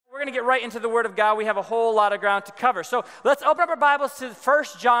going to get right into the Word of God. We have a whole lot of ground to cover. So let's open up our Bibles to 1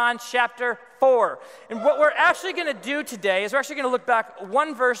 John chapter 4. And what we're actually going to do today is we're actually going to look back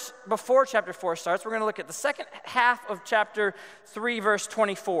one verse before chapter 4 starts. We're going to look at the second half of chapter 3, verse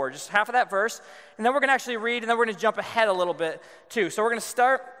 24, just half of that verse. And then we're going to actually read, and then we're going to jump ahead a little bit too. So we're going to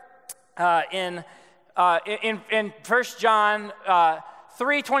start in 1 John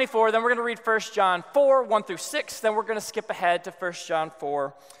 3:24, then we're going to read 1 John 4, 1 through 6, then we're going to skip ahead to 1 John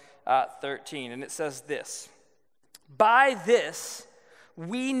 4, 13, and it says this: "By this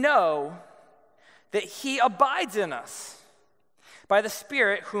we know that he abides in us, by the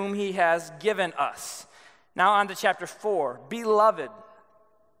Spirit whom he has given us." Now on to chapter 4. "Beloved,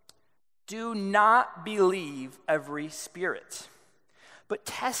 do not believe every spirit, but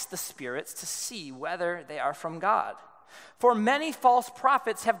test the spirits to see whether they are from God. For many false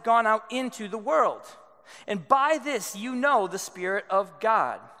prophets have gone out into the world, and by this you know the Spirit of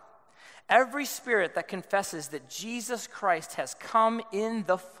God. Every spirit that confesses that Jesus Christ has come in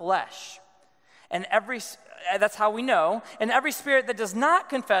the flesh, and that's how we know, and every spirit that does not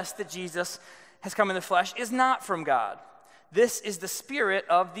confess that Jesus has come in the flesh is not from God. This is the spirit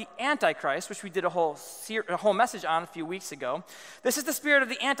of the Antichrist," which we did a whole message on a few weeks ago. "This is the spirit of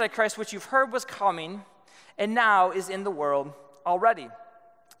the Antichrist, which you've heard was coming, and now is in the world already.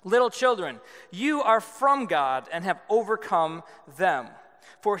 Little children, you are from God and have overcome them.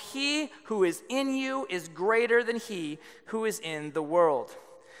 For he who is in you is greater than he who is in the world.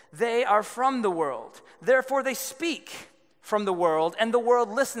 They are from the world. Therefore they speak from the world, and the world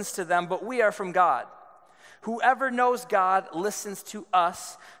listens to them, but we are from God. Whoever knows God listens to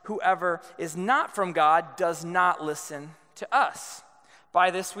us. Whoever is not from God does not listen to us.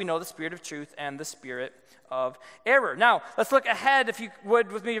 By this we know the spirit of truth and the spirit of error." Now, let's look ahead, if you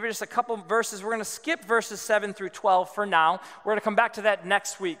would, with me for just a couple verses. We're going to skip verses 7 through 12 for now. We're going to come back to that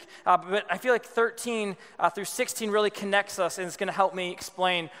next week. But I feel like 13 through 16 really connects us, and it's going to help me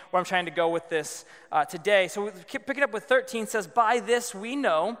explain where I'm trying to go with this today. So we keep picking up with 13. It says, "By this we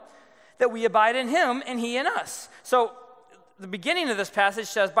know that we abide in him and he in us." So the beginning of this passage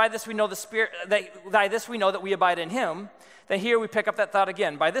says, "By this we know the Spirit, by this we know that we abide in him." Then here we pick up that thought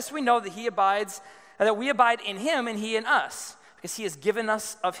again. "By this we know that that we abide in him and he in us, because he has given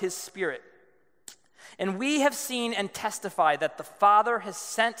us of his Spirit. And we have seen and testified that the Father has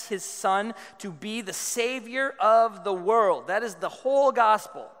sent his Son to be the Savior of the world." That is the whole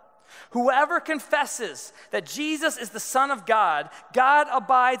gospel. "Whoever confesses that Jesus is the Son of God, God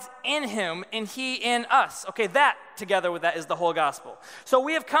abides in him and he in us." Okay, that together with that is the whole gospel. "So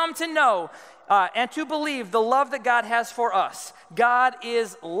we have come to know and to believe the love that God has for us. God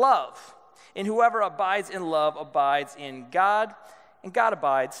is love. And whoever abides in love abides in God, and God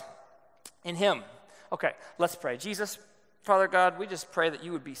abides in him." Okay, let's pray. Jesus, Father God, we just pray that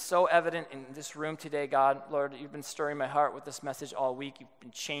you would be so evident in this room today, God. Lord, you've been stirring my heart with this message all week. You've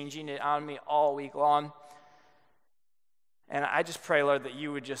been changing it on me all week long. And I just pray, Lord, that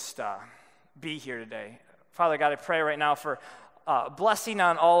you would just be here today. Father God, I pray right now for blessing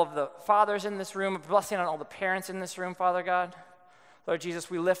on all of the fathers in this room, a blessing on all the parents in this room, Father God. Lord Jesus,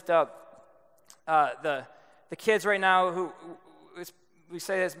 we lift up the kids right now who we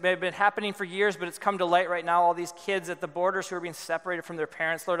say it's been happening for years, but it's come to light right now. All these kids at the borders who are being separated from their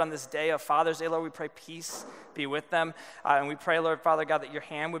parents, Lord, on this day of Father's Day, Lord, we pray peace be with them. And we pray, Lord, Father God, that your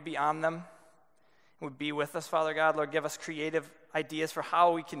hand would be on them, would be with us, Father God. Lord, give us creative ideas for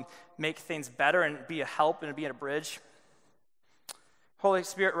how we can make things better and be a help and be a bridge. Holy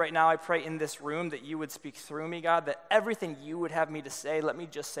Spirit, right now I pray in this room that you would speak through me, God, that everything you would have me to say, let me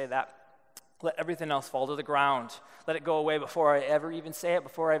just say that. Let everything else fall to the ground. Let it go away before I ever even say it,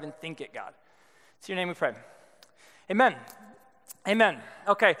 before I even think it, God. It's your name we pray. Amen. Amen.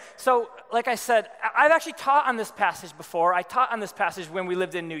 Okay, so like I said, I've actually taught on this passage before. I taught on this passage when we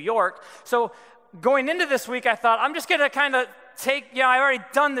lived in New York. So going into this week, I thought, I'm just going to kind of I've already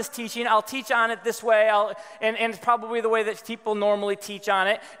done this teaching. I'll teach on it this way, and it's probably the way that people normally teach on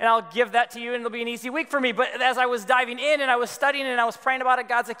it, and I'll give that to you, and it'll be an easy week for me. But as I was diving in, and I was studying, and I was praying about it,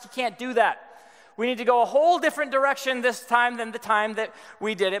 God's like, you can't do that. We need to go a whole different direction this time than the time that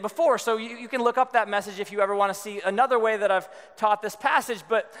we did it before. So you can look up that message if you ever want to see another way that I've taught this passage.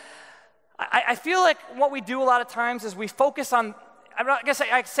 But I feel like what we do a lot of times is we focus on, I'm not going to say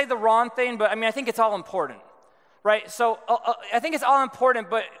I say the wrong thing, but I mean, I think it's all important, right? So I think it's all important,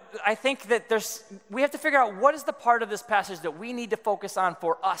 but I think that we have to figure out what is the part of this passage that we need to focus on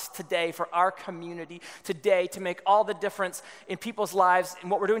for us today, for our community today, to make all the difference in people's lives in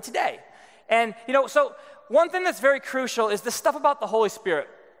what we're doing today. And, so one thing that's very crucial is this stuff about the Holy Spirit.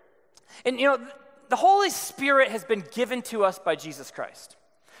 And, the Holy Spirit has been given to us by Jesus Christ.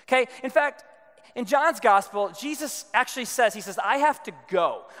 Okay, in fact, in John's gospel, Jesus actually says, he says, I have to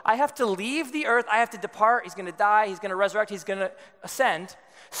go. I have to leave the earth. I have to depart. He's going to die. He's going to resurrect. He's going to ascend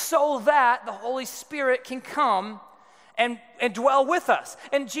so that the Holy Spirit can come and dwell with us.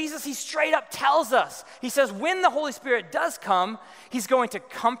 And Jesus, he straight up tells us, he says, when the Holy Spirit does come, he's going to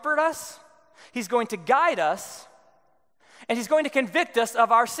comfort us, he's going to guide us, and he's going to convict us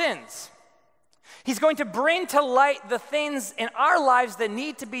of our sins. He's going to bring to light the things in our lives that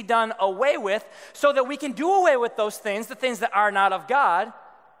need to be done away with so that we can do away with those things, the things that are not of God,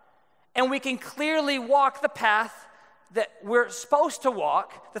 and we can clearly walk the path that we're supposed to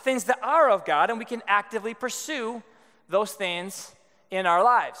walk, the things that are of God, and we can actively pursue those things in our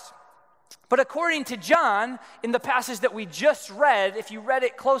lives. But according to John, in the passage that we just read, if you read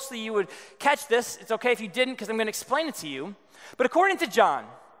it closely, you would catch this. It's okay if you didn't, because I'm going to explain it to you. But according to John,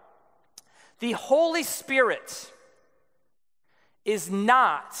 the Holy Spirit is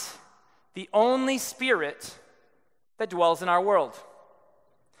not the only Spirit that dwells in our world.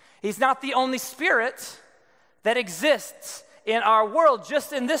 He's not the only Spirit that exists in our world,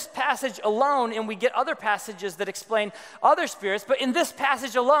 just in this passage alone, and we get other passages that explain other spirits, but in this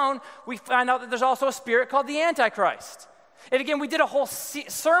passage alone, we find out that there's also a spirit called the Antichrist. And again, we did a whole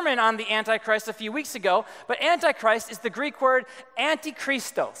sermon on the Antichrist a few weeks ago, but Antichrist is the Greek word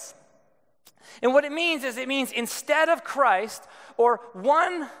antichristos. And what it means is, it means instead of Christ, or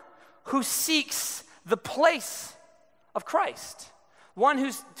one who seeks the place of Christ. One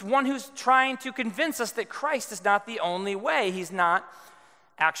who's trying to convince us that Christ is not the only way. He's not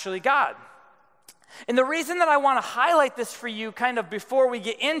actually God. And the reason that I want to highlight this for you kind of before we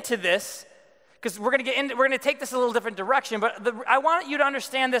get into this, because we're going to take this a little different direction, but I want you to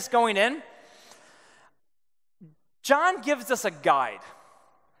understand this going in. John gives us a guide,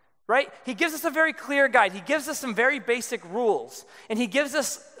 right? He gives us a very clear guide. He gives us some very basic rules, and he gives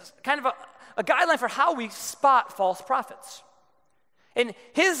us kind of a guideline for how we spot false prophets. And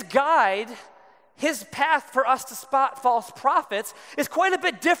his guide, his path for us to spot false prophets is quite a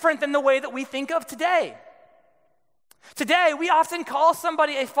bit different than the way that we think of today. Today, we often call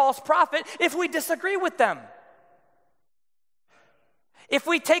somebody a false prophet if we disagree with them. If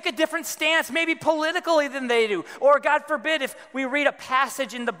we take a different stance, maybe politically than they do, or God forbid, if we read a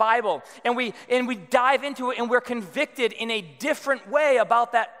passage in the Bible and we dive into it and we're convicted in a different way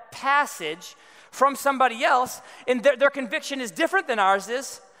about that passage from somebody else, and their conviction is different than ours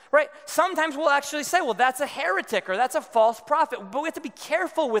is, right? Sometimes we'll actually say, well, that's a heretic or that's a false prophet, but we have to be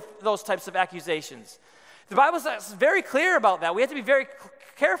careful with those types of accusations. The Bible's very clear about that. We have to be very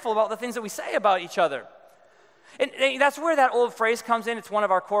careful about the things that we say about each other. And that's where that old phrase comes in. It's one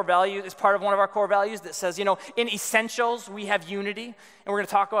of our core values. It's part of one of our core values that says, in essentials, we have unity. And we're going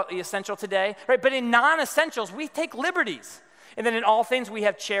to talk about the essential today, right? But in non-essentials, we take liberties. And then in all things, we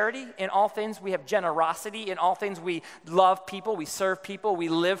have charity. In all things, we have generosity. In all things, we love people. We serve people. We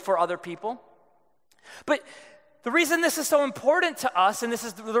live for other people. But the reason this is so important to us, and this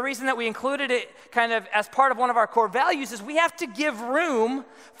is the reason that we included it kind of as part of one of our core values, is we have to give room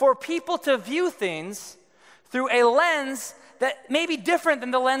for people to view things through a lens that may be different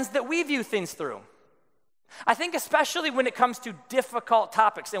than the lens that we view things through. I think especially when it comes to difficult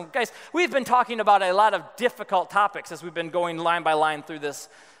topics. And guys, we've been talking about a lot of difficult topics as we've been going line by line through this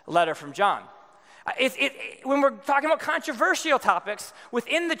letter from John. When we're talking about controversial topics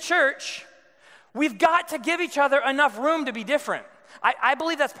within the church, we've got to give each other enough room to be different. I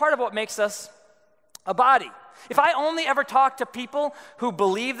believe that's part of what makes us a body. If I only ever talk to people who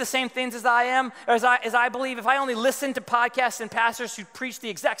believe the same things as I am, or as I believe, if I only listen to podcasts and pastors who preach the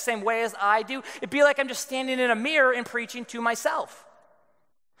exact same way as I do, it'd be like I'm just standing in a mirror and preaching to myself.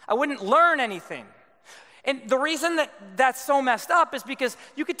 I wouldn't learn anything. And the reason that that's so messed up is because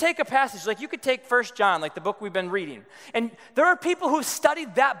you could take a passage, like you could take 1 John, like the book we've been reading, and there are people who've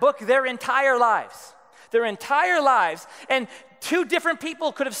studied that book their entire lives. And two different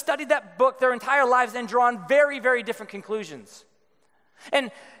people could have studied that book their entire lives and drawn very, very different conclusions.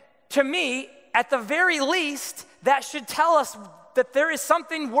 And to me, at the very least, that should tell us that there is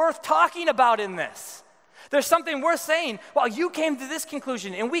something worth talking about in this. There's something worth saying, well, you came to this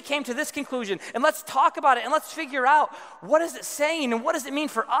conclusion and we came to this conclusion, and let's talk about it and let's figure out what is it saying and what does it mean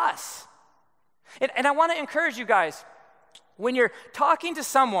for us. And I want to encourage you guys, when you're talking to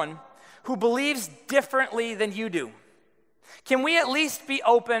someone who believes differently than you do, can we at least be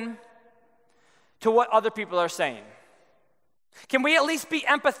open to what other people are saying? Can we at least be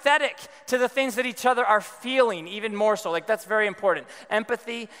empathetic to the things that each other are feeling, even more so? Like, that's very important.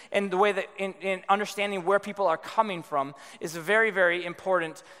 Empathy and the way that in understanding where people are coming from is very, very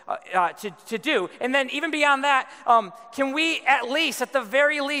important to do. And then even beyond that, can we at least, at the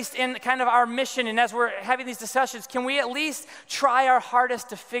very least, in kind of our mission, and as we're having these discussions, can we at least try our hardest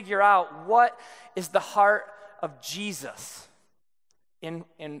to figure out what is the heart of Jesus in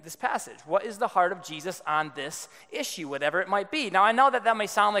this passage? What is the heart of Jesus on this issue, whatever it might be? Now, I know that may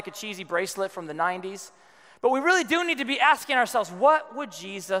sound like a cheesy bracelet from the 90s, but we really do need to be asking ourselves, what would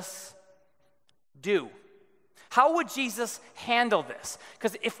Jesus do? How would Jesus handle this?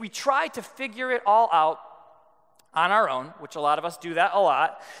 Because if we try to figure it all out on our own, which a lot of us do that a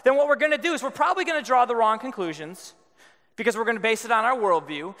lot, then what we're going to do is we're probably going to draw the wrong conclusions, because we're going to base it on our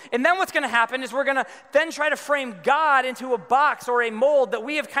worldview. And then what's going to happen is we're going to then try to frame God into a box or a mold that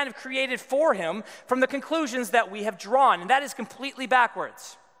we have kind of created for him from the conclusions that we have drawn. And that is completely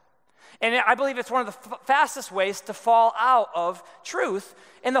backwards. And I believe it's one of the fastest ways to fall out of truth.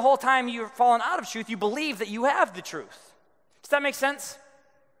 And the whole time you're falling out of truth, you believe that you have the truth. Does that make sense?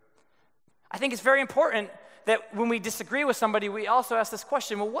 I think it's very important that when we disagree with somebody, we also ask this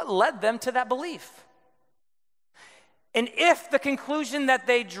question, well, what led them to that belief? And if the conclusion that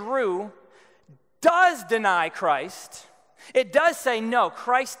they drew does deny Christ, it does say, no,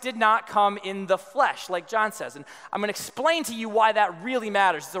 Christ did not come in the flesh, like John says. And I'm going to explain to you why that really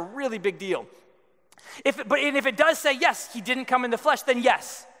matters. It's a really big deal. If it does say, yes, he didn't come in the flesh, then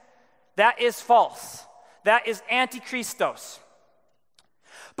yes, that is false. That is antichristos.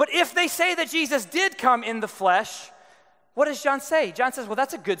 But if they say that Jesus did come in the flesh, what does John say? John says, well,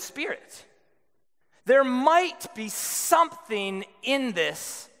 that's a good spirit. There might be something in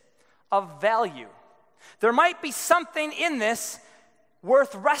this of value. There might be something in this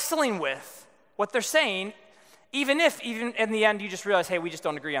worth wrestling with, what they're saying, even if in the end you just realize, hey, we just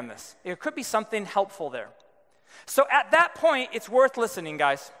don't agree on this. There could be something helpful there. So at that point, it's worth listening,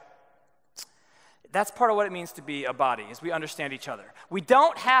 guys. That's part of what it means to be a body, is we understand each other. We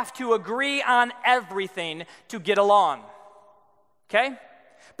don't have to agree on everything to get along, okay?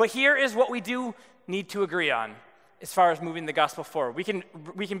 But here is what we do need to agree on as far as moving the gospel forward. We can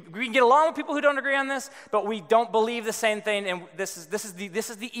get along with people who don't agree on this, but we don't believe the same thing, and this is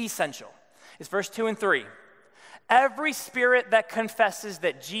the essential. It's verse 2 and 3. Every spirit that confesses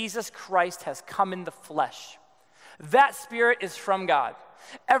that Jesus Christ has come in the flesh, that spirit is from God.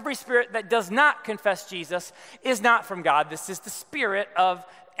 Every spirit that does not confess Jesus is not from God. This is the spirit of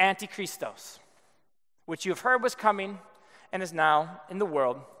Antichristos, which you have heard was coming and is now in the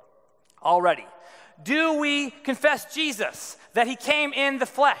world already. Do we confess Jesus, that he came in the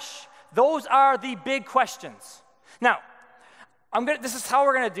flesh? Those are the big questions. Now, this is how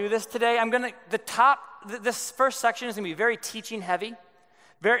we're going to do this today. This first section is going to be very teaching heavy.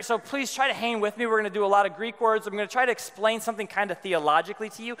 So please try to hang with me. We're going to do a lot of Greek words. I'm going to try to explain something kind of theologically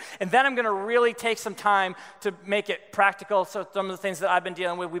to you, and then I'm going to really take some time to make it practical. So some of the things that I've been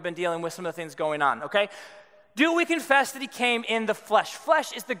dealing with, we've been dealing with some of the things going on, okay? Do we confess that he came in the flesh?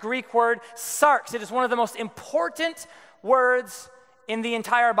 Flesh is the Greek word sarx. It is one of the most important words in the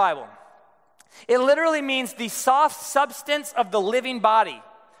entire Bible. It literally means the soft substance of the living body,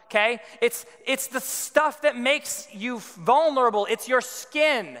 okay? It's the stuff that makes you vulnerable. It's your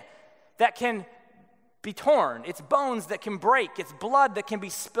skin that can be torn. It's bones that can break. It's blood that can be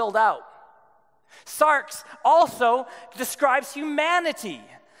spilled out. Sarx also describes humanity.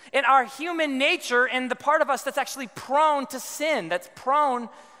 In our human nature, and the part of us that's actually prone to sin, that's prone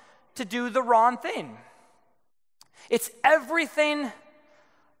to do the wrong thing. It's everything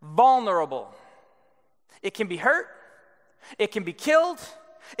vulnerable. It can be hurt, it can be killed,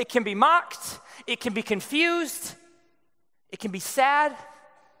 it can be mocked, it can be confused, it can be sad,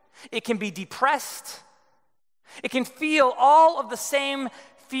 it can be depressed, it can feel all of the same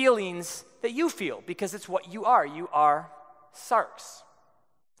feelings that you feel, because it's what you are. You are sarx.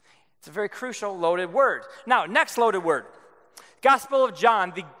 It's a very crucial, loaded word. Now, next loaded word. Gospel of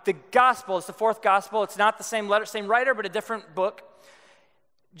John. The gospel is the fourth gospel. It's not the same letter, same writer, but a different book.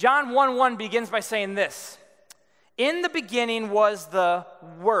 John 1:1 begins by saying this. In the beginning was the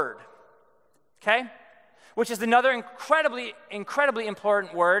Word. Okay? Which is another incredibly, incredibly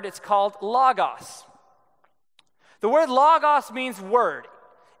important word. It's called logos. The word logos means word.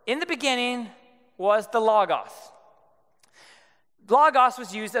 In the beginning was the logos. Logos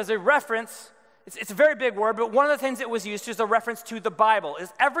was used as a reference. It's a very big word, but one of the things it was used to is a reference to the Bible,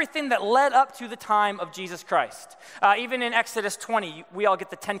 is everything that led up to the time of Jesus Christ. Even in Exodus 20, we all get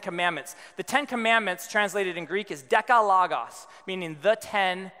the 10 Commandments. The 10 Commandments, translated in Greek, is dekalogos, meaning the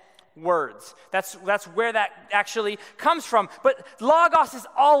 10 words. That's where that actually comes from. But logos is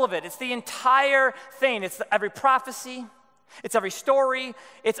all of it. It's the entire thing. It's every prophecy. It's every story.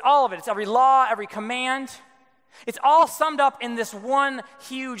 It's all of it. It's every law, every command. It's all summed up in this one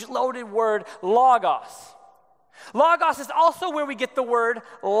huge loaded word, logos. Logos is also where we get the word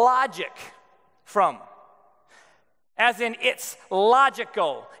logic from. As in, it's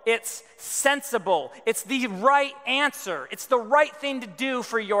logical, it's sensible, it's the right answer, it's the right thing to do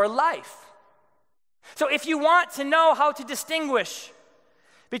for your life. So if you want to know how to distinguish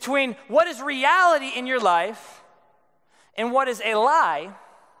between what is reality in your life and what is a lie,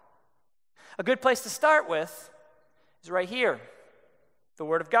 a good place to start with is right here, the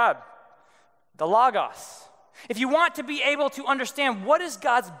Word of God, the Logos. If you want to be able to understand what is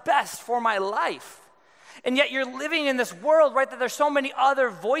God's best for my life, and yet you're living in this world, right, that there's so many other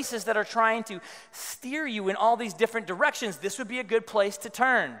voices that are trying to steer you in all these different directions, this would be a good place to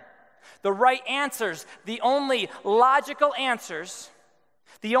turn. The right answers, the only logical answers,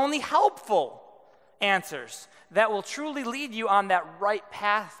 the only helpful answers that will truly lead you on that right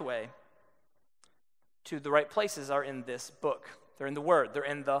pathway to the right places are in this book. They're in the Word. They're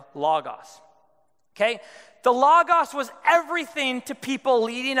in the Logos. Okay? The Logos was everything to people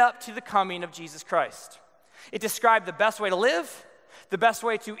leading up to the coming of Jesus Christ. It described the best way to live, the best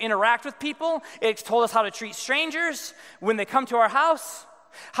way to interact with people. It told us how to treat strangers when they come to our house,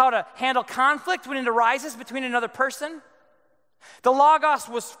 how to handle conflict when it arises between another person. The Logos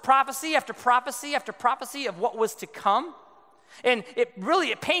was prophecy after prophecy after prophecy of what was to come. And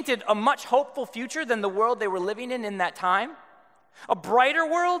it painted a much hopeful future than the world they were living in that time. A brighter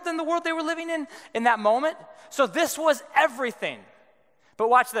world than the world they were living in that moment. So this was everything. But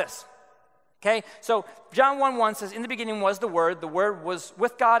watch this. Okay, so John 1:1 says, in the beginning was the Word was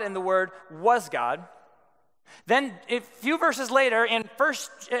with God, and the Word was God. Then a few verses later, in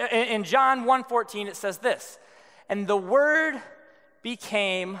John 1:14, it says this, and the Word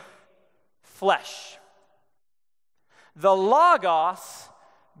became flesh. The Logos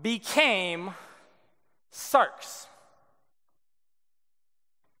became sarx.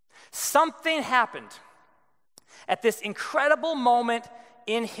 Something happened at this incredible moment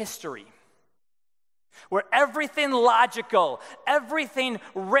in history where everything logical, everything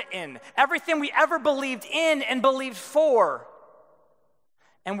written, everything we ever believed in and believed for,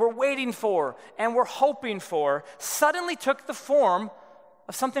 and we're waiting for, and we're hoping for, suddenly took the form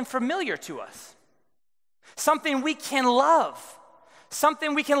of something familiar to us. Something we can love.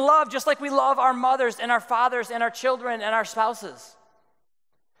 Something we can love just like we love our mothers and our fathers and our children and our spouses.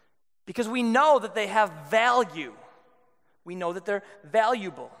 Because we know that they have value. We know that they're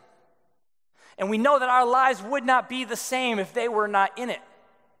valuable. And we know that our lives would not be the same if they were not in it.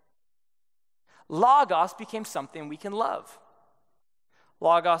 Logos became something we can love.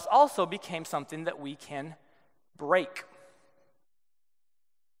 Logos also became something that we can break.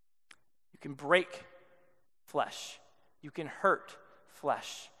 You can break flesh. You can hurt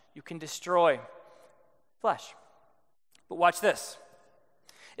flesh. You can destroy flesh. But watch this.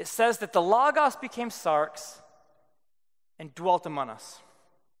 It says that the Logos became sarx and dwelt among us.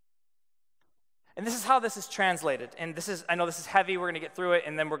 And this is how this is translated. And I know this is heavy. We're going to get through it,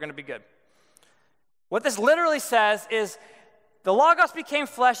 and then we're going to be good. What this literally says is the Logos became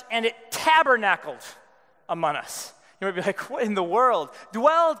flesh, and it tabernacled among us. You might be like, what in the world?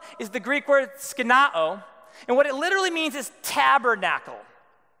 Dwelled is the Greek word skenao, and what it literally means is tabernacle.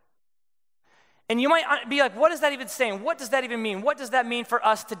 And you might be like, what is that even saying? What does that even mean? What does that mean for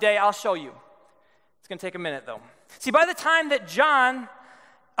us today? I'll show you. It's going to take a minute, though. See, by the time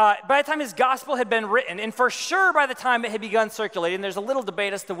his gospel had been written, and for sure by the time it had begun circulating, there's a little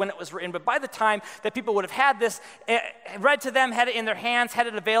debate as to when it was written, but by the time that people would have had this read to them, had it in their hands, had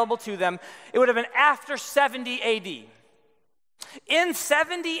it available to them, it would have been after 70 AD. In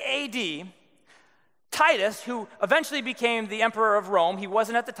 70 AD, Titus, who eventually became the emperor of Rome, he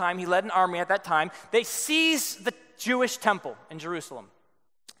wasn't at the time, he led an army at that time, they seized the Jewish temple in Jerusalem.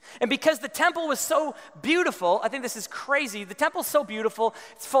 And because the temple was so beautiful, I think this is crazy, the temple's so beautiful,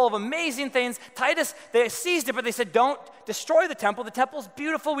 it's full of amazing things. Titus, they seized it, but they said, don't destroy the temple's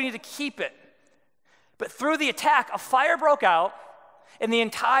beautiful, we need to keep it. But through the attack, a fire broke out, and the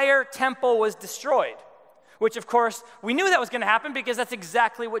entire temple was destroyed. Which, of course, we knew that was going to happen because that's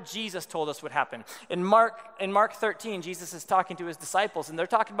exactly what Jesus told us would happen. In Mark 13, Jesus is talking to his disciples, and they're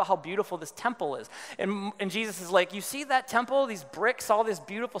talking about how beautiful this temple is. And Jesus is like, you see that temple, these bricks, all this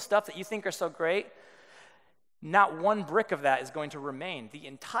beautiful stuff that you think are so great? Not one brick of that is going to remain. The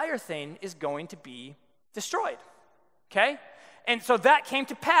entire thing is going to be destroyed, okay? And so that came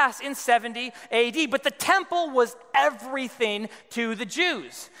to pass in 70 AD. But the temple was everything to the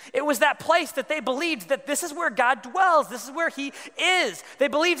Jews. It was that place that they believed that this is where God dwells. This is where he is. They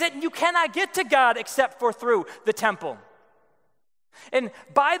believed that you cannot get to God except for through the temple. And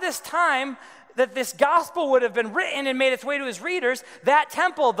by this time that this gospel would have been written and made its way to his readers, that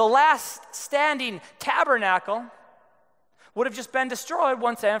temple, the last standing tabernacle, would have just been destroyed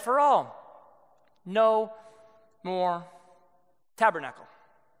once and for all. No more tabernacle,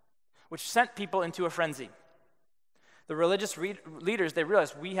 which sent people into a frenzy. The religious leaders, they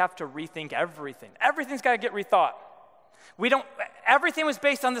realized we have to rethink everything. Everything's got to get rethought. Everything was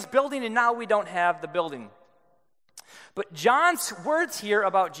based on this building, and now we don't have the building. But John's words here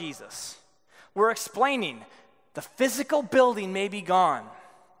about Jesus were explaining the physical building may be gone,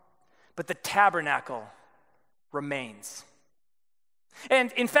 but the tabernacle remains.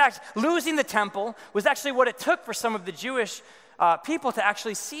 And in fact, losing the temple was actually what it took for some of the Jewish people to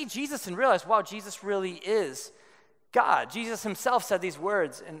actually see Jesus and realize, wow, Jesus really is God. Jesus himself said these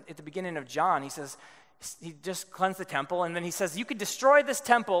words at the beginning of John. He says, he just cleansed the temple, and then he says, you could destroy this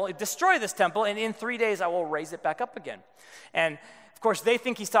temple, and in 3 days I will raise it back up again. And of course, they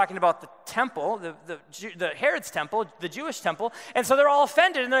think he's talking about the temple, the Herod's temple, the Jewish temple, and so they're all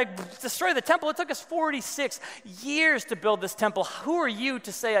offended, and they're like, destroy the temple? It took us 46 years to build this temple. Who are you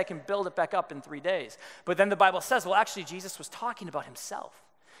to say I can build it back up in 3 days? But then the Bible says, well, actually, Jesus was talking about himself,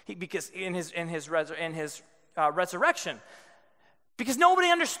 because in his resurrection. Because nobody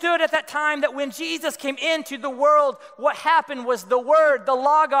understood at that time that when Jesus came into the world, what happened was the Word, the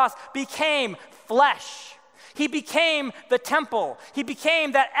Logos, became flesh. He became the temple. He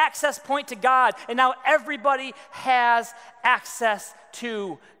became that access point to God, and now everybody has access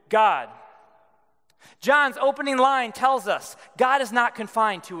to God. John's opening line tells us God is not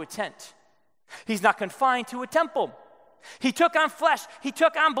confined to a tent. He's not confined to a temple. He took on flesh. He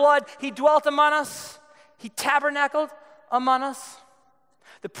took on blood. He dwelt among us. He tabernacled among us.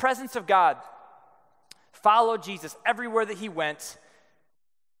 The presence of God followed Jesus everywhere that he went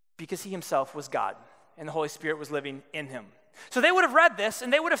because he himself was God and the Holy Spirit was living in him. So they would have read this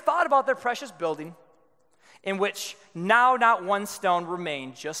and they would have thought about their precious building in which now not one stone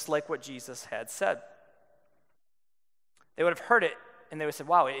remained, just like what Jesus had said. They would have heard it and they would have said,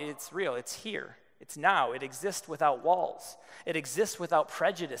 wow, it's real, it's here, it's now, it exists without walls, it exists without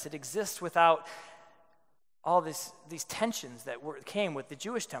prejudice, it exists without all these tensions that came with the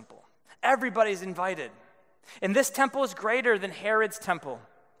Jewish temple. Everybody's invited. And this temple is greater than Herod's temple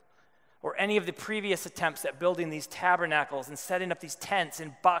or any of the previous attempts at building these tabernacles and setting up these tents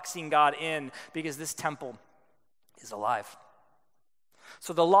and boxing God in, because this temple is alive.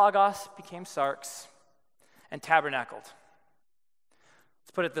 So the Logos became sarx and tabernacled.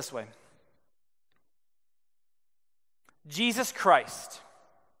 Let's put it this way. Jesus Christ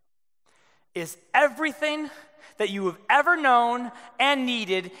is everything that you have ever known and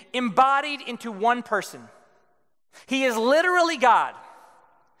needed embodied into one person. He is literally God,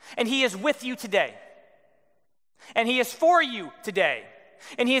 and he is with you today. And he is for you today.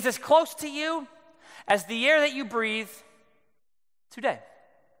 And he is as close to you as the air that you breathe today.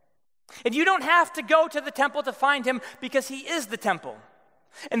 And you don't have to go to the temple to find him, because he is the temple.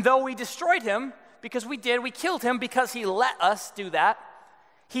 And though we destroyed him, because we killed him because he let us do that.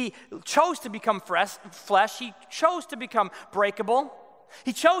 He chose to become flesh. He chose to become breakable.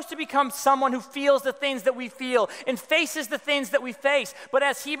 He chose to become someone who feels the things that we feel and faces the things that we face. But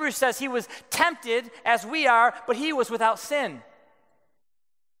as Hebrews says, he was tempted as we are, but he was without sin.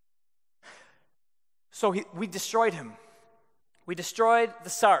 So we destroyed him. We destroyed the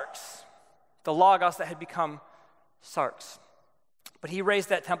sarx, the Logos that had become sarx. But he raised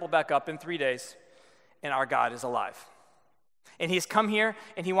that temple back up in 3 days, and our God is alive. And he's come here,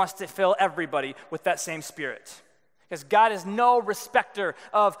 and he wants to fill everybody with that same spirit. Because God is no respecter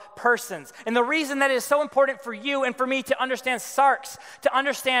of persons. And the reason that it is so important for you and for me to understand sarx, to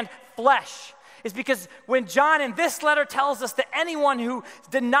understand flesh, is because when John in this letter tells us that anyone who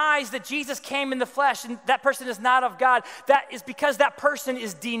denies that Jesus came in the flesh and that person is not of God, that is because that person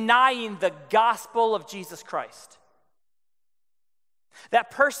is denying the gospel of Jesus Christ.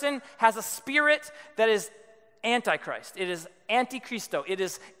 That person has a spirit that is antichrist. It is antichristo. It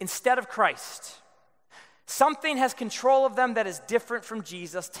is instead of Christ. Something has control of them that is different from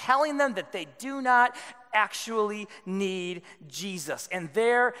Jesus, telling them that they do not actually need Jesus. And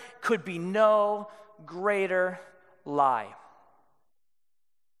there could be no greater lie.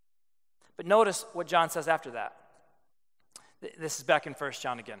 But notice what John says after that. This is back in 1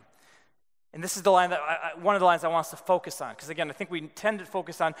 John again. And this is the line that one of the lines I want us to focus on. Because again, I think we tend to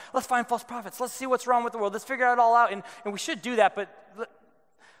focus on, let's find false prophets. Let's see what's wrong with the world. Let's figure it all out. And we should do that, but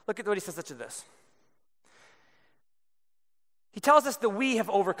look at what he says to this. He tells us that we have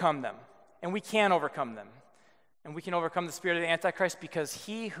overcome them, and we can overcome them. And we can overcome the spirit of the Antichrist because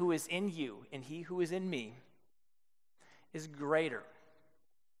he who is in you and he who is in me is greater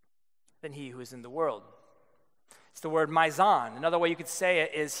than he who is in the world. It's the word mizan. Another way you could say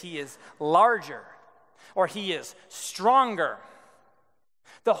it is he is larger or he is stronger.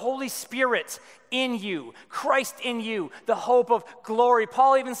 The Holy Spirit in you, Christ in you, the hope of glory.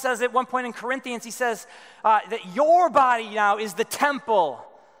 Paul even says at one point in Corinthians, he says that your body now is the temple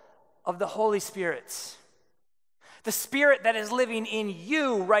of the Holy Spirit. The Spirit that is living in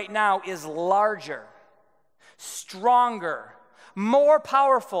you right now is larger, stronger, more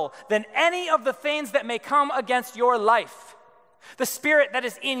powerful than any of the things that may come against your life. The Spirit that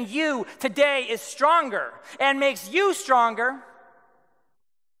is in you today is stronger and makes you stronger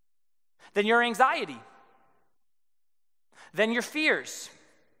than your anxiety, than your fears,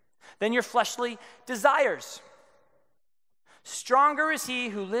 than your fleshly desires. Stronger is he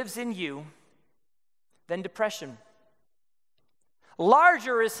who lives in you than depression.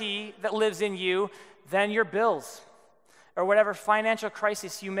 Larger is he that lives in you than your bills or whatever financial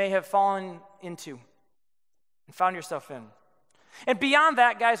crisis you may have fallen into and found yourself in. And beyond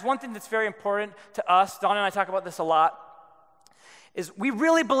that, guys, one thing that's very important to us, Dawn and I talk about this a lot, is we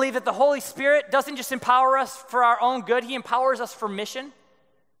really believe that the Holy Spirit doesn't just empower us for our own good, he empowers us for mission.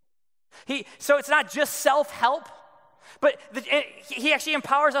 So it's not just self-help, but he actually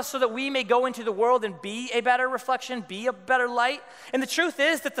empowers us so that we may go into the world and be a better reflection, be a better light. And the truth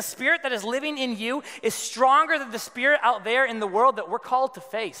is that the Spirit that is living in you is stronger than the spirit out there in the world that we're called to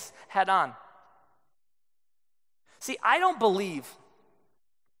face head on. See, I don't believe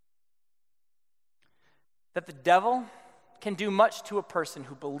that the devil can do much to a person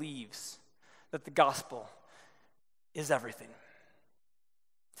who believes that the gospel is everything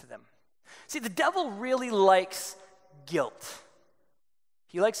to them. See, the devil really likes guilt.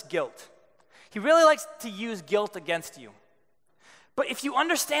 He likes guilt. He really likes to use guilt against you. But if you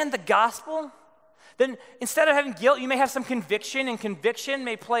understand the gospel, then instead of having guilt, you may have some conviction, and conviction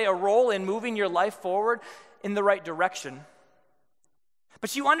may play a role in moving your life forward in the right direction.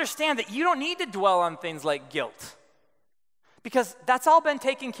 But you understand that you don't need to dwell on things like guilt, because that's all been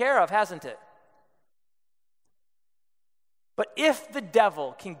taken care of, hasn't it? But if the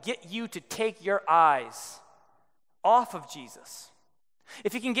devil can get you to take your eyes off of Jesus,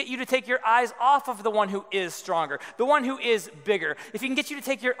 if he can get you to take your eyes off of the one who is stronger, the one who is bigger, if he can get you to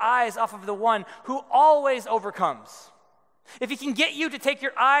take your eyes off of the one who always overcomes, if he can get you to take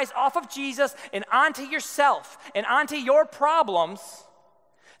your eyes off of Jesus and onto yourself and onto your problems,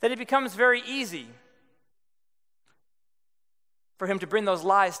 then it becomes very easy for him to bring those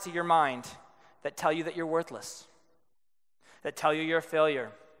lies to your mind that tell you that you're worthless, that tell you you're a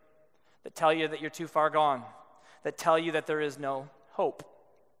failure, that tell you that you're too far gone, that tell you that there is no hope.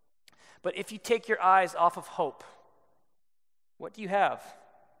 But if you take your eyes off of hope, what do you have?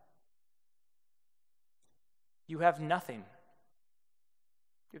 You have nothing.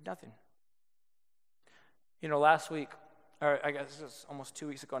 You have nothing. You know, last week, or I guess it was almost 2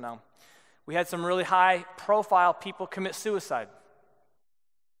 weeks ago now, we had some really high-profile people commit suicide.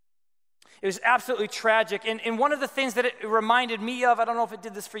 It was absolutely tragic. And one of the things that it reminded me of, I don't know if it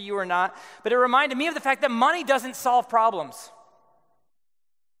did this for you or not, but it reminded me of the fact that money doesn't solve problems.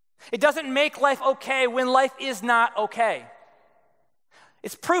 It doesn't make life okay when life is not okay.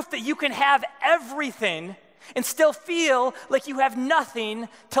 It's proof that you can have everything and still feel like you have nothing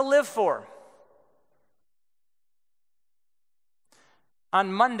to live for.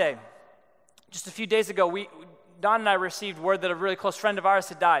 On Monday, just a few days ago, Don and I received word that a really close friend of ours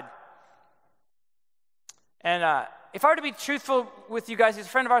had died. And if I were to be truthful with you guys, he's a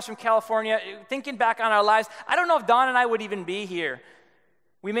friend of ours from California. Thinking back on our lives, I don't know if Don and I would even be here.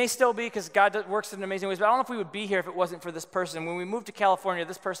 We may still be because God works in amazing ways, but I don't know if we would be here if it wasn't for this person. When we moved to California,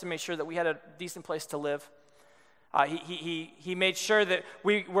 this person made sure that we had a decent place to live. He made sure that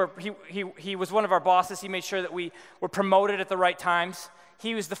he was one of our bosses. He made sure that we were promoted at the right times.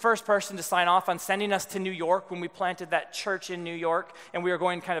 He was the first person to sign off on sending us to New York when we planted that church in New York, and we were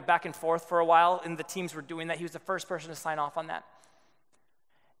going kind of back and forth for a while, and the teams were doing that. He was the first person to sign off on that.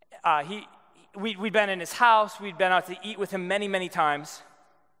 We'd been in his house. We'd been out to eat with him many, many times.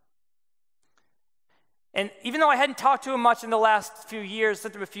 And even though I hadn't talked to him much in the last few years,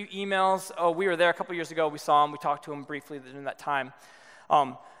 sent him a few emails. We were there a couple years ago. We saw him. We talked to him briefly during that time.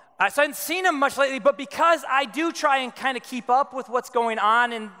 So I hadn't seen him much lately, but because I do try and kind of keep up with what's going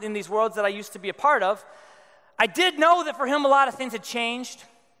on in these worlds that I used to be a part of, I did know that for him a lot of things had changed,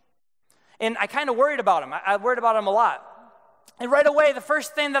 and I kind of worried about him. I worried about him a lot. And right away, the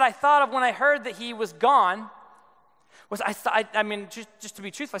first thing that I thought of when I heard that he was gone was, just to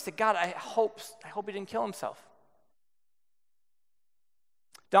be truthful, I said, God, I hope he didn't kill himself.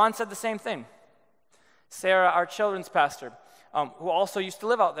 Dawn said the same thing. Sarah, our children's pastor, who also used to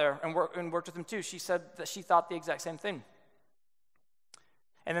live out there and worked with him too, she said that she thought the exact same thing.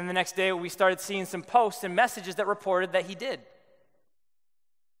 And then the next day, we started seeing some posts and messages that reported that he did.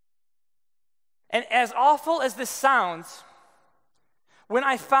 And as awful as this sounds, when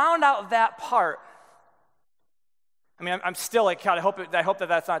I found out that part, I'm still like, God, I hope that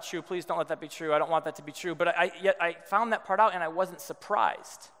that's not true. Please don't let that be true. I don't want that to be true. But yet I found that part out, and I wasn't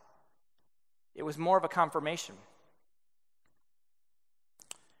surprised. It was more of a confirmation.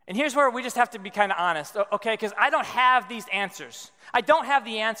 And here's where we just have to be kind of honest, okay? Because I don't have these answers. I don't have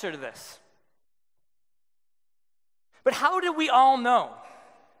the answer to this. But how did we all know?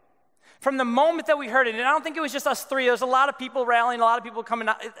 From the moment that we heard it, and I don't think it was just us three. There's a lot of people rallying, a lot of people coming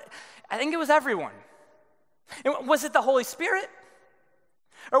out. I think it was everyone. And was it the Holy Spirit?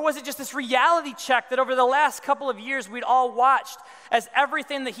 Or was it just this reality check that over the last couple of years we'd all watched as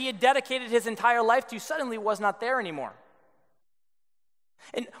everything that he had dedicated his entire life to suddenly was not there anymore?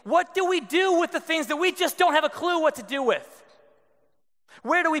 And what do we do with the things that we just don't have a clue what to do with?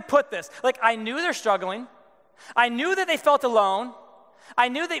 Where do we put this? Like, I knew they're struggling. I knew that they felt alone. I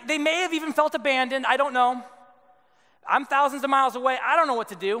knew they may have even felt abandoned. I don't know. I'm thousands of miles away. I don't know what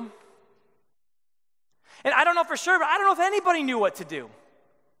to do. And I don't know for sure, but I don't know if anybody knew what to do.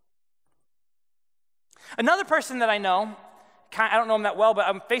 Another person that I know, I don't know him that well, but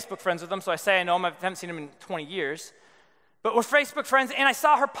I'm Facebook friends with him, so I say I know him. I haven't seen him in 20 years. But we're Facebook friends, and I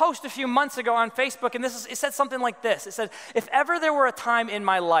saw her post a few months ago on Facebook, and it said something like this. It said, if ever there were a time in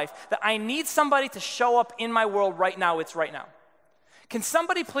my life that I need somebody to show up in my world right now, it's right now. Can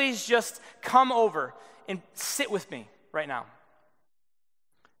somebody please just come over and sit with me right now?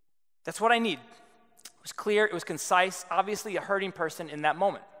 That's what I need. It was clear, it was concise, obviously a hurting person in that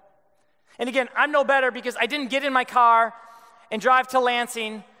moment. And again, I'm no better because I didn't get in my car and drive to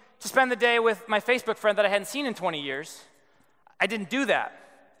Lansing to spend the day with my Facebook friend that I hadn't seen in 20 years. I didn't do that.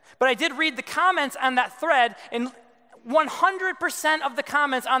 But I did read the comments on that thread, and 100% of the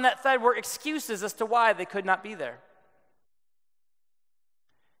comments on that thread were excuses as to why they could not be there.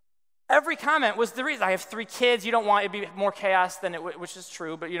 Every comment was the reason. I have 3 kids. You don't want it'd be more chaos than it would, which is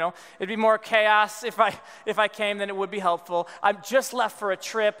true. But it'd be more chaos if I came than it would be helpful. I'm just left for a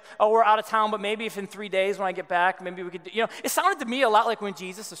trip. Oh, we're out of town, but maybe if in 3 days when I get back, maybe we could. It sounded to me a lot like when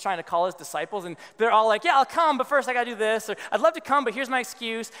Jesus was trying to call his disciples, and they're all like, "Yeah, I'll come, but first I got to do this," or "I'd love to come, but here's my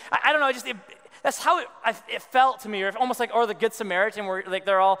excuse." I don't know. That's how it felt to me, or almost like, or the Good Samaritan, where like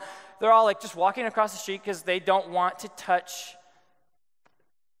they're all like just walking across the street because they don't want to touch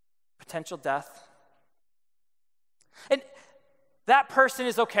potential death. And that person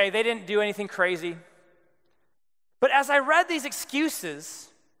is okay. They didn't do anything crazy. But as I read these excuses,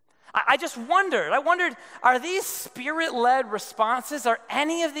 I just wondered. I wondered, are these Spirit-led responses? Are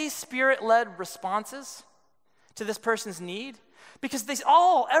any of these Spirit-led responses to this person's need? Because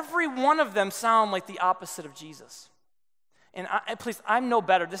every one of them sound like the opposite of Jesus. And please, I'm no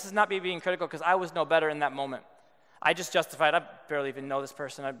better. This is not me being critical because I was no better in that moment. I just justified, I barely even know this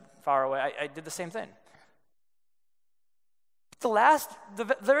person, I'm far away. I did the same thing.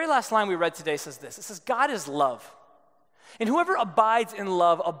 The very last line we read today says this. It says, God is love. And whoever abides in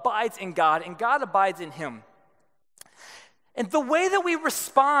love abides in God, and God abides in him. And the way that we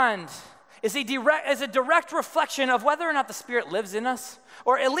respond is a direct reflection of whether or not the Spirit lives in us,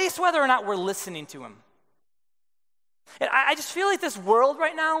 or at least whether or not we're listening to him. And I just feel like this world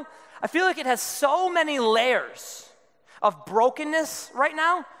right now, I feel like it has so many layers of brokenness right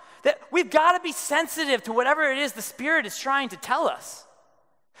now that we've got to be sensitive to whatever it is the Spirit is trying to tell us.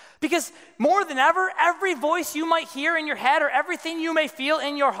 Because more than ever, every voice you might hear in your head or everything you may feel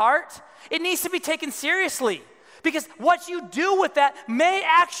in your heart, it needs to be taken seriously. Because what you do with that may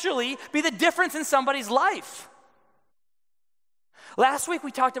actually be the difference in somebody's life. Last week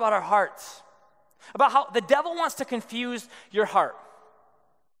we talked about our hearts, about how the devil wants to confuse your heart.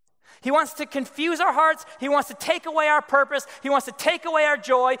 He wants to confuse our hearts. He wants to take away our purpose. He wants to take away our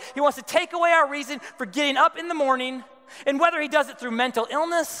joy. He wants to take away our reason for getting up in the morning. And whether he does it through mental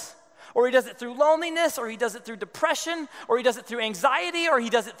illness, or he does it through loneliness, or he does it through depression, or he does it through anxiety, or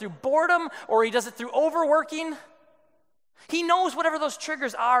he does it through boredom, or he does it through overworking, he knows whatever those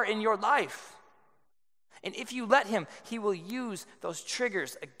triggers are in your life. And if you let him, he will use those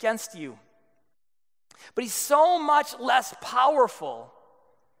triggers against you. But he's so much less powerful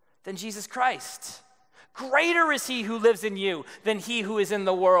than Jesus Christ. Greater is he who lives in you than he who is in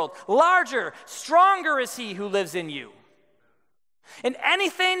the world. Larger, stronger is he who lives in you. And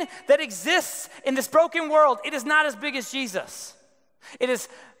anything that exists in this broken world, it is not as big as Jesus. It is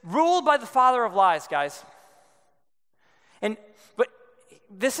ruled by the father of lies, guys. But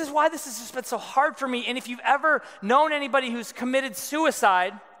this is why this has just been so hard for me. And if you've ever known anybody who's committed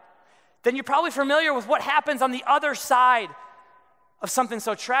suicide, then you're probably familiar with what happens on the other side of something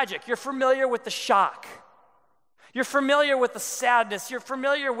so tragic. You're familiar with the shock. You're familiar with the sadness. You're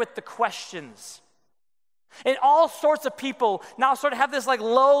familiar with the questions. And all sorts of people now sort of have this like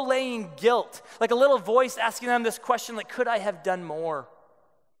low-laying guilt, like a little voice asking them this question, like, could I have done more?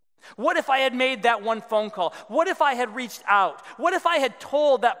 What if I had made that one phone call? What if I had reached out? What if I had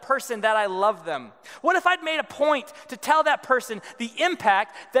told that person that I love them? What if I'd made a point to tell that person the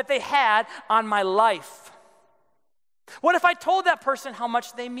impact that they had on my life? What if I told that person how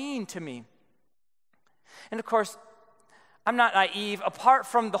much they mean to me? And of course, I'm not naive. Apart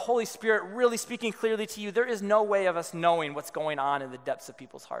from the Holy Spirit really speaking clearly to you, there is no way of us knowing what's going on in the depths of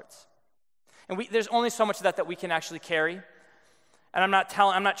people's hearts. And there's only so much of that we can actually carry. And I'm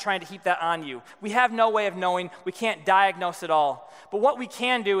not trying to heap that on you. We have no way of knowing. We can't diagnose it all. But what we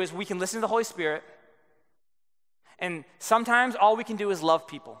can do is we can listen to the Holy Spirit. And sometimes all we can do is love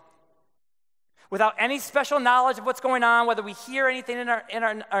people. Without any special knowledge of what's going on, whether we hear anything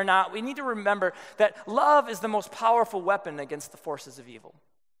or not, we need to remember that love is the most powerful weapon against the forces of evil.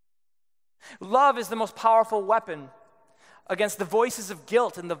 Love is the most powerful weapon against the voices of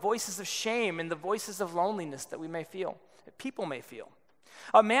guilt and the voices of shame and the voices of loneliness that we may feel, that people may feel.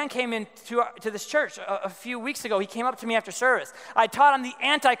 A man came into this church a few weeks ago. He came up to me after service. I taught on the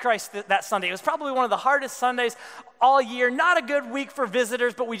Antichrist that Sunday. It was probably one of the hardest Sundays all year. Not a good week for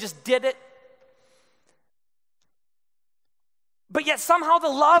visitors, but we just did it. But yet somehow the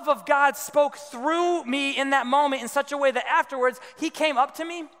love of God spoke through me in that moment in such a way that afterwards he came up to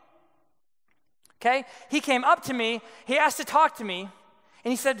me. Okay? He came up to me. He asked to talk to me.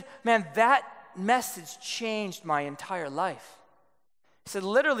 And he said, man, that message changed my entire life. He said,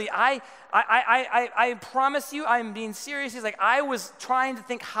 literally, I promise you, I'm being serious. He's like, I was trying to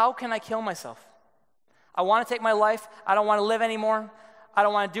think, how can I kill myself? I want to take my life. I don't want to live anymore. I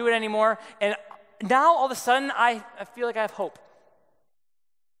don't want to do it anymore. And now all of a sudden, I feel like I have hope.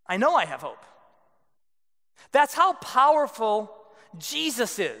 I know I have hope. That's how powerful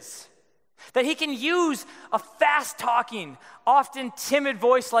Jesus is. That he can use a fast-talking, often timid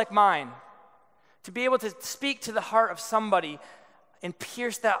voice like mine to be able to speak to the heart of somebody and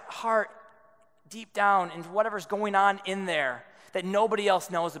pierce that heart deep down into whatever's going on in there that nobody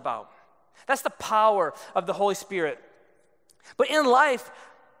else knows about. That's the power of the Holy Spirit. But in life,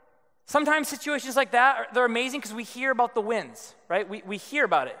 sometimes situations like that, they're amazing because we hear about the wins, right? We hear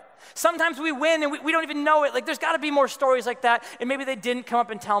about it. Sometimes we win and we don't even know it. Like, there's got to be more stories like that, and maybe they didn't come up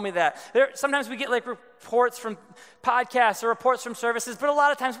and tell me that. Sometimes we get like reports from podcasts or reports from services, but a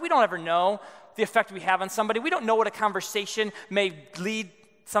lot of times we don't ever know the effect we have on somebody. We don't know what a conversation may lead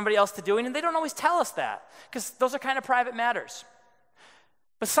somebody else to doing, and they don't always tell us that because those are kind of private matters.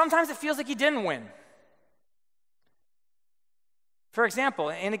 But sometimes it feels like you didn't win. For example,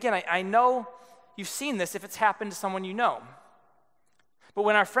 and again, I know you've seen this if it's happened to someone you know. But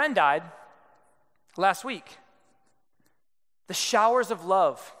when our friend died last week, the showers of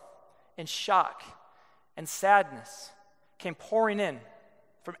love and shock and sadness came pouring in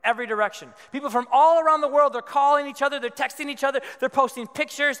from every direction. People from all around the world, they're calling each other, they're texting each other, they're posting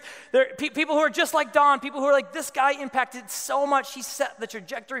pictures. People who are just like Don, people who are like, this guy impacted so much, he set the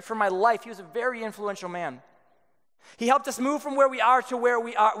trajectory for my life. He was a very influential man. He helped us move from where we are to where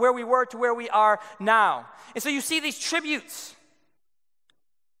we were to where we are now. And so you see these tributes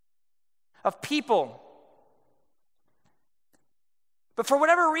of people. But for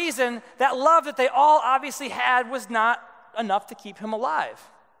whatever reason, that love that they all obviously had was not enough to keep him alive.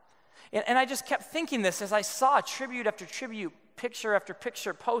 And I just kept thinking this as I saw tribute after tribute, picture after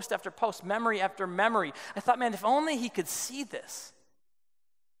picture, post after post, memory after memory. I thought, man, if only he could see this.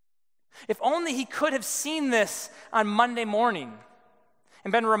 If only he could have seen this on Monday morning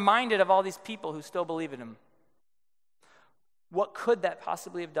and been reminded of all these people who still believe in him. What could that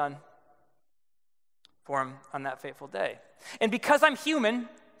possibly have done for him on that fateful day? And because I'm human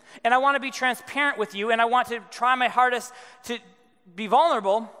and I want to be transparent with you and I want to try my hardest to be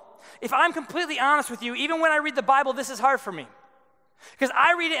vulnerable, if I'm completely honest with you, even when I read the Bible, this is hard for me. Because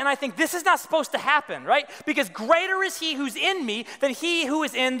I read it and I think this is not supposed to happen, right? Because greater is he who's in me than he who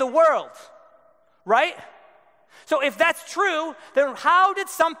is in the world. right? So if that's true, then how did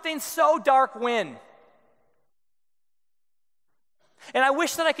something so dark win? And I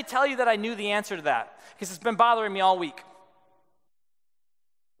wish that I could tell you that I knew the answer to that, because it's been bothering me all week.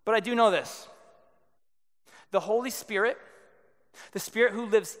 But I do know this. The Holy Spirit, the Spirit who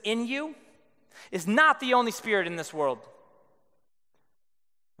lives in you, is not the only spirit in this world.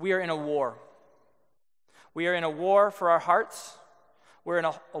 We are in a war. We are in a war for our hearts. We're in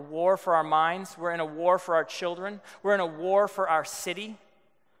a war for our minds. We're in a war for our children. We're in a war for our city.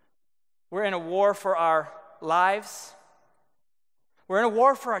 We're in a war for our lives. We're in a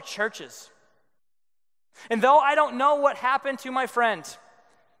war for our churches. And though I don't know what happened to my friend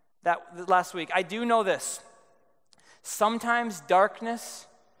that last week, I do know this. Sometimes darkness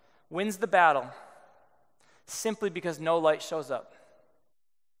wins the battle simply because no light shows up.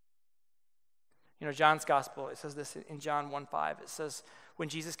 You know, John's gospel, it says this in John 1:5. It says, when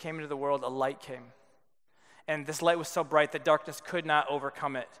Jesus came into the world, a light came. And this light was so bright that darkness could not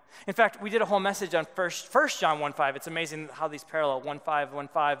overcome it. In fact, we did a whole message on 1 John 1:5. It's amazing how these parallel, 1:5,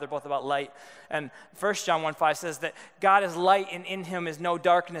 1:5, they're both about light. And 1 John 1:5 says that God is light and in him is no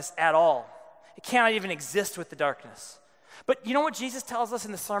darkness at all. It cannot even exist with the darkness. But you know what Jesus tells us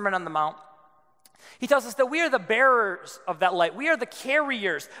in the Sermon on the Mount? He tells us that we are the bearers of that light. We are the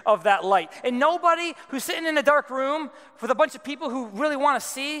carriers of that light. And nobody who's sitting in a dark room with a bunch of people who really want to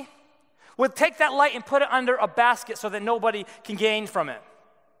see would take that light and put it under a basket so that nobody can gain from it.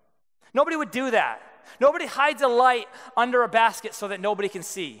 Nobody would do that. Nobody hides a light under a basket so that nobody can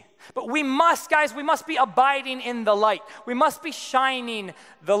see. But we must, guys, we must be abiding in the light. We must be shining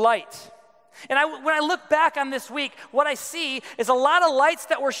the light. And when I look back on this week, what I see is a lot of lights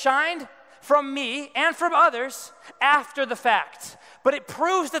that were shined from me and from others after the fact. But it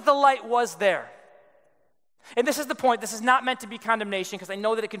proves that the light was there. And this is the point. This is not meant to be condemnation, because I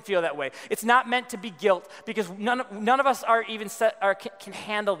know that it can feel that way. It's not meant to be guilt, because none of us are even can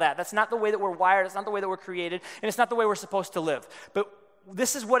handle that. That's not the way that we're wired. It's not the way that we're created. And it's not the way we're supposed to live. But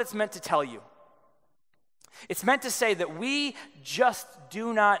this is what it's meant to tell you. It's meant to say that we just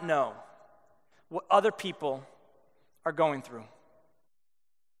do not know what other people are going through.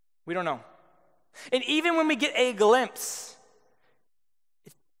 We don't know. And even when we get a glimpse,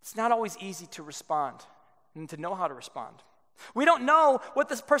 it's not always easy to respond and to know how to respond. We don't know what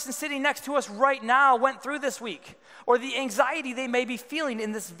this person sitting next to us right now went through this week, or the anxiety they may be feeling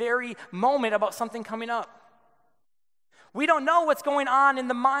in this very moment about something coming up. We don't know what's going on in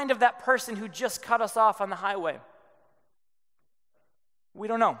the mind of that person who just cut us off on the highway. We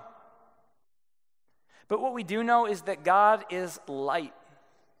don't know. But what we do know is that God is light.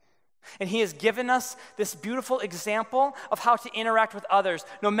 And he has given us this beautiful example of how to interact with others,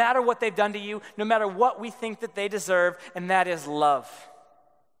 no matter what they've done to you, no matter what we think that they deserve, and that is love.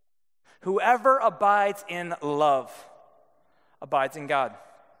 Whoever abides in love abides in God.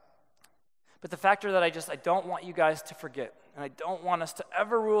 But the factor that I don't want you guys to forget, and I don't want us to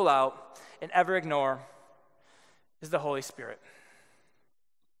ever rule out and ever ignore, is the Holy Spirit.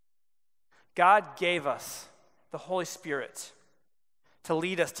 God gave us the Holy Spirit to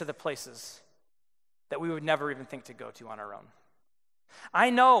lead us to the places that we would never even think to go to on our own. I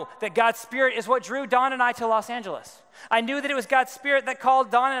know that God's Spirit is what drew Dawn and I to Los Angeles. I knew that it was God's Spirit that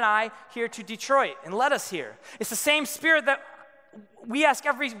called Dawn and I here to Detroit and led us here. It's the same Spirit that we ask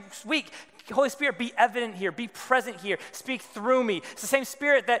every week, Holy Spirit, be evident here, be present here, speak through me. It's the same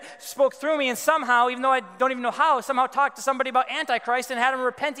Spirit that spoke through me and somehow, even though I don't even know how, somehow talked to somebody about Antichrist and had him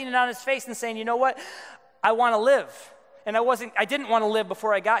repenting and on his face and saying, you know what, I want to live. And I didn't want to live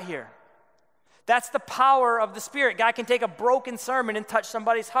before I got here. That's the power of the Spirit. God can take a broken sermon and touch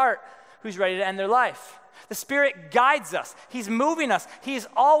somebody's heart who's ready to end their life. The Spirit guides us. He's moving us. He's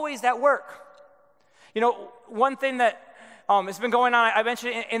always at work. You know, one thing that has been going on, I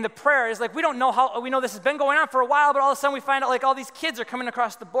mentioned it in the prayer, is like we know this has been going on for a while, but all of a sudden we find out like all these kids are coming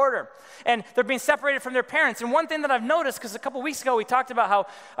across the border and they're being separated from their parents. And one thing that I've noticed, because a couple weeks ago we talked about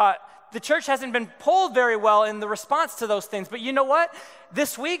how the church hasn't been pulled very well in the response to those things. But you know what?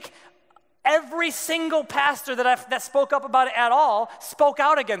 This week, every single pastor that spoke up about it at all spoke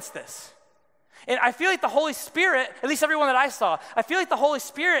out against this. And I feel like the Holy Spirit, at least everyone that I saw, I feel like the Holy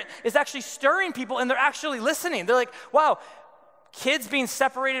Spirit is actually stirring people and they're actually listening. They're like, wow, kids being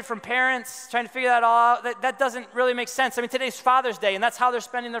separated from parents, trying to figure that all out, that doesn't really make sense. I mean, today's Father's Day, and that's how they're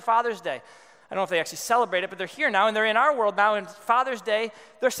spending their Father's Day. I don't know if they actually celebrate it, but they're here now, and they're in our world now, and Father's Day,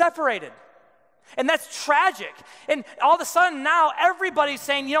 they're separated. And that's tragic. And all of a sudden now, everybody's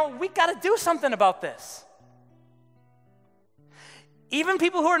saying, you know, we got to do something about this. Even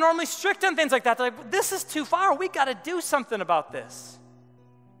people who are normally strict on things like that, they're like, this is too far. We got to do something about this.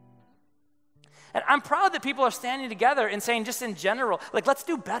 And I'm proud that people are standing together and saying, just in general, like, let's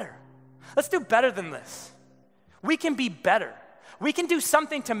do better. Let's do better than this. We can be better. We can do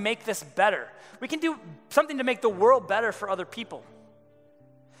something to make this better. We can do something to make the world better for other people.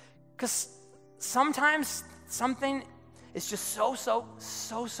 Because sometimes something is just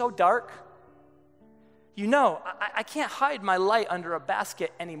so dark. You know, I can't hide my light under a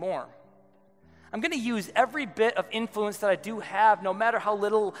basket anymore. I'm going to use every bit of influence that I do have, no matter how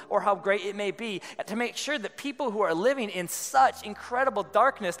little or how great it may be, to make sure that people who are living in such incredible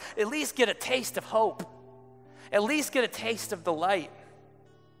darkness at least get a taste of hope, at least get a taste of the light.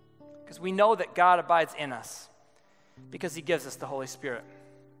 Because we know that God abides in us because he gives us the Holy Spirit.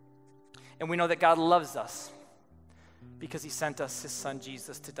 And we know that God loves us because he sent us his son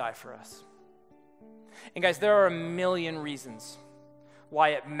Jesus to die for us. And guys, there are a million reasons why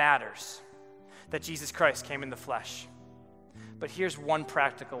it matters that Jesus Christ came in the flesh. But here's one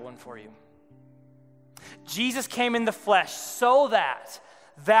practical one for you. Jesus came in the flesh so that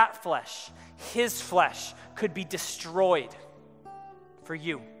that flesh, his flesh, could be destroyed for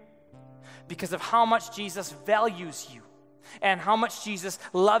you because of how much Jesus values you and how much Jesus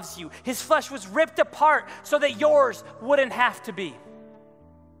loves you. His flesh was ripped apart so that yours wouldn't have to be.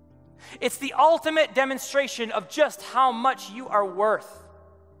 It's the ultimate demonstration of just how much you are worth,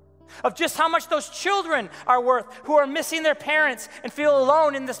 of just how much those children are worth who are missing their parents and feel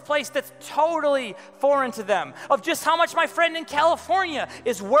alone in this place that's totally foreign to them, of just how much my friend in California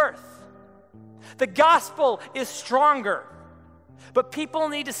is worth. The gospel is stronger, but people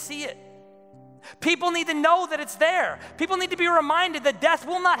need to see it. People need to know that it's there. People need to be reminded that death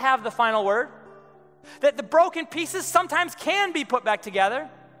will not have the final word, that the broken pieces sometimes can be put back together,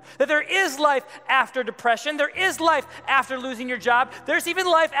 that there is life after depression. There is life after losing your job. There's even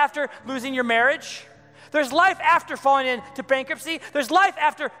life after losing your marriage. There's life after falling into bankruptcy. There's life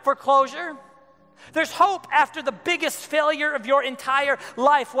after foreclosure. There's hope after the biggest failure of your entire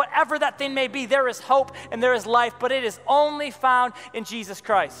life. Whatever that thing may be, there is hope and there is life, but it is only found in Jesus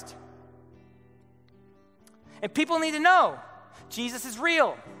Christ. And people need to know Jesus is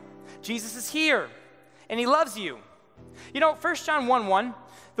real. Jesus is here, and he loves you. You know, 1 John 1:1,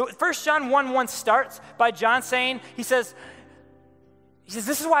 1 John 1:1 starts by John saying, he says,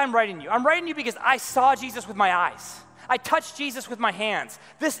 this is why I'm writing you. I'm writing you because I saw Jesus with my eyes. I touched Jesus with my hands.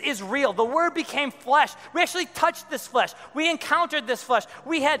 This is real. The Word became flesh. We actually touched this flesh. We encountered this flesh.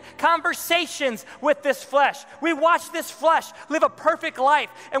 We had conversations with this flesh. We watched this flesh live a perfect life,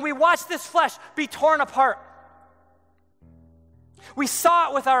 and we watched this flesh be torn apart. We saw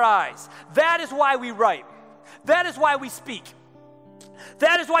it with our eyes. That is why we write. That is why we speak.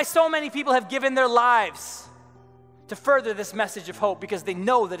 That is why so many people have given their lives to further this message of hope, because they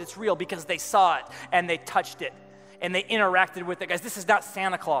know that it's real, because they saw it and they touched it and they interacted with it. Guys, this is not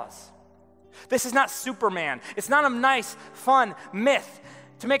Santa Claus. This is not Superman. It's not a nice, fun myth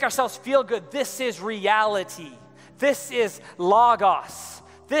to make ourselves feel good. This is reality. This is Logos.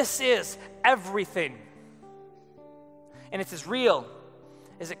 This is everything. And it's as real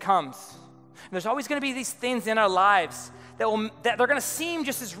as it comes. And there's always going to be these things in our lives that they're going to seem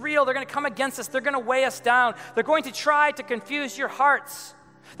just as real. They're going to come against us. They're going to weigh us down. They're going to try to confuse your hearts.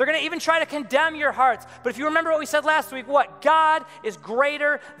 They're going to even try to condemn your hearts. But if you remember what we said last week, what? God is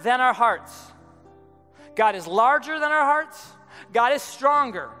greater than our hearts. God is larger than our hearts. God is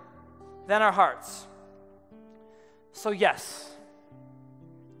stronger than our hearts. So yes,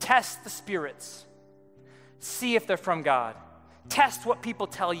 test the spirits. See if they're from God. Test what people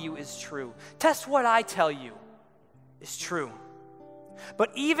tell you is true. Test what I tell you is true.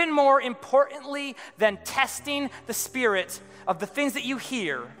 But even more importantly than testing the spirit of the things that you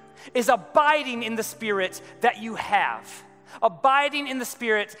hear is abiding in the spirit that you have. Abiding in the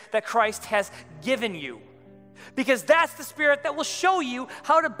spirit that Christ has given you. Because that's the spirit that will show you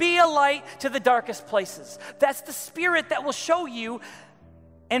how to be a light to the darkest places. That's the spirit that will show you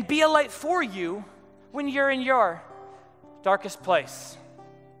and be a light for you when you're in your darkest place.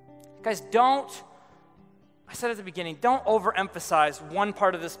 Guys, I said at the beginning, don't overemphasize one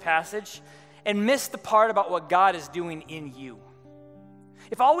part of this passage and miss the part about what God is doing in you.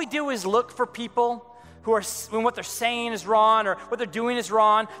 If all we do is look for people when what they're saying is wrong or what they're doing is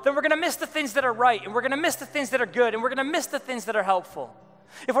wrong, then we're going to miss the things that are right, and we're going to miss the things that are good, and we're going to miss the things that are helpful.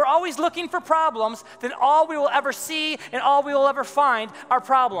 If we're always looking for problems, then all we will ever see and all we will ever find are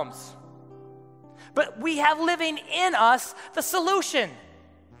problems. But we have living in us the solution.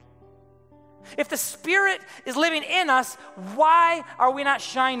 If the Spirit is living in us, why are we not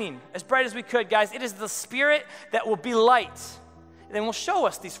shining as bright as we could, guys? It is the Spirit that will be light, and then will show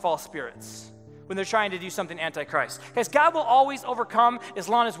us these false spirits when they're trying to do something anti-Christ. Guys, God will always overcome as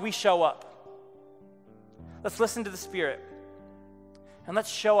long as we show up. Let's listen to the Spirit. And let's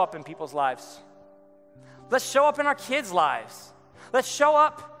show up in people's lives. Let's show up in our kids' lives. Let's show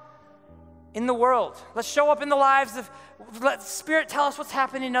up in the world. Let's show up in the lives of, let the Spirit tell us what's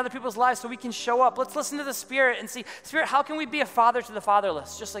happening in other people's lives so we can show up. Let's listen to the Spirit and see, Spirit, how can we be a father to the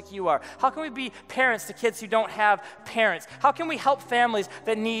fatherless, just like you are? How can we be parents to kids who don't have parents? How can we help families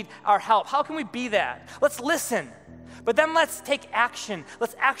that need our help? How can we be that? Let's listen. But then let's take action.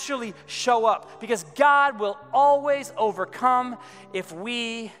 Let's actually show up, because God will always overcome if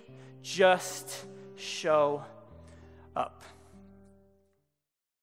we just show up.